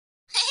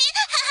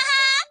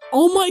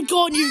Oh my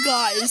god, you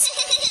guys!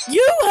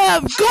 You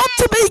have got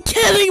to be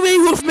kidding me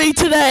with me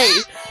today!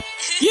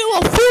 You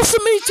are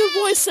forcing me to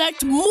voice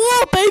act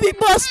more Baby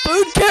Bus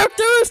Spoon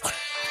characters!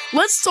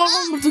 Let's start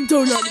on with the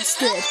donut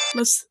instead.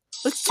 Let's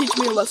teach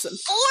me a lesson.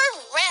 4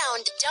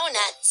 round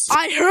donuts.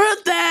 I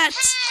heard that!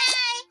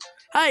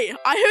 Hey,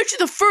 I heard you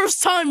the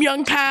first time,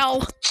 young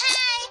pal!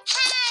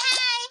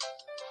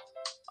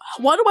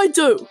 What do I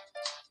do?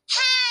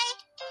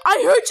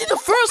 I heard you the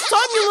first time,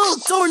 you little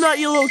donut,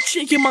 you little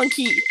cheeky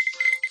monkey!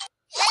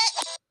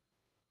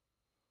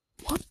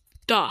 What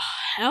the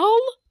hell?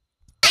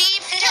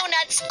 Beef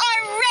donuts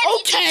are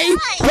ready Okay, to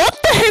try. what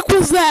the heck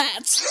was that?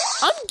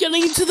 I'm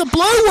getting into the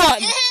blue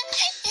one!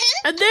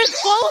 And then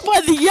followed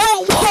by the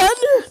yellow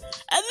one!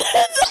 And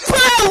then the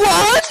brown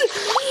one!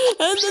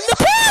 And then the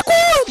black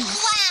one!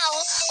 Wow,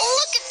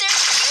 look at their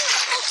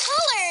beautiful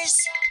colors.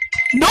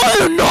 No,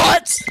 they're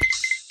not!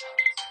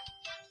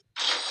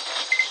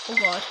 Oh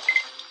god.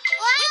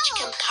 Which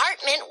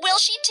compartment will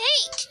she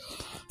take?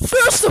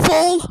 First of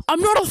all,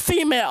 I'm not a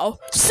female.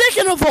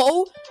 Second of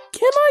all,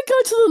 can I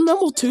go to the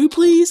number 2,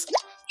 please?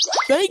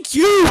 Thank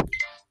you!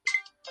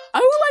 I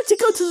would like to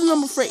go to the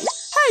number 3. Hey,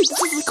 this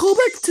is a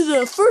callback to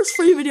the first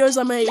 3 videos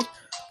I made.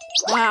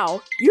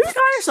 Wow, you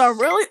guys are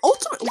really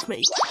ultimate with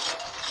me.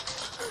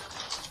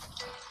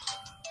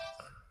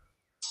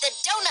 The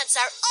donuts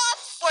are off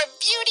for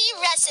beauty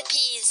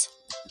recipes.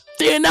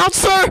 The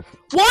announcer?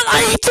 What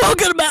are you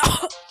talking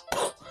about?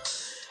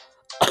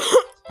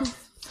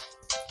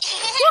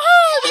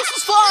 Woohoo! This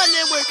is fun,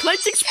 and we're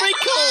collecting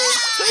sprinkles.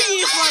 2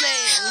 years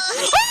running.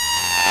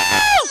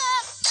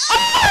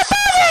 I'm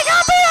burning!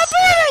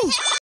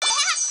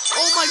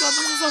 Oh my god,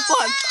 this is so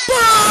fun.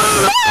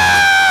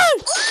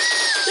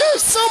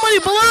 There's so many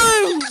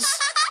balloons!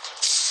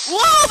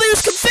 Whoa,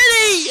 there's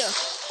confetti!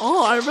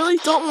 Oh, I really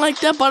don't like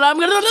that, but I'm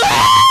gonna...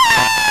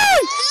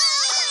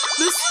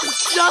 This is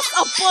just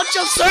a bunch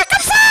of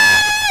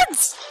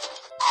circumstance!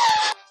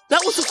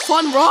 That was a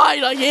fun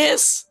ride, I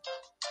guess.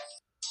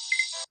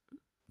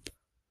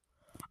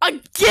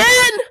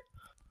 Again?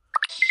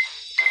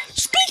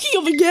 Speaking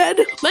of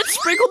again, let's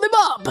sprinkle them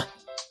up.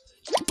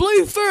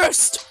 Blue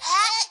first.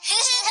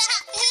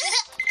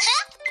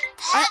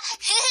 I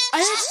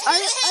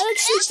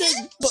actually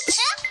said, but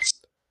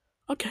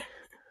okay.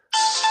 The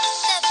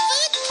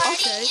food party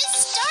Okay. is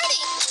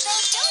starting. The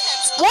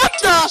donuts are What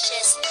the?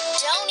 delicious.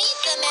 Don't eat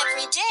them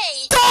every day.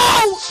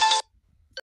 No!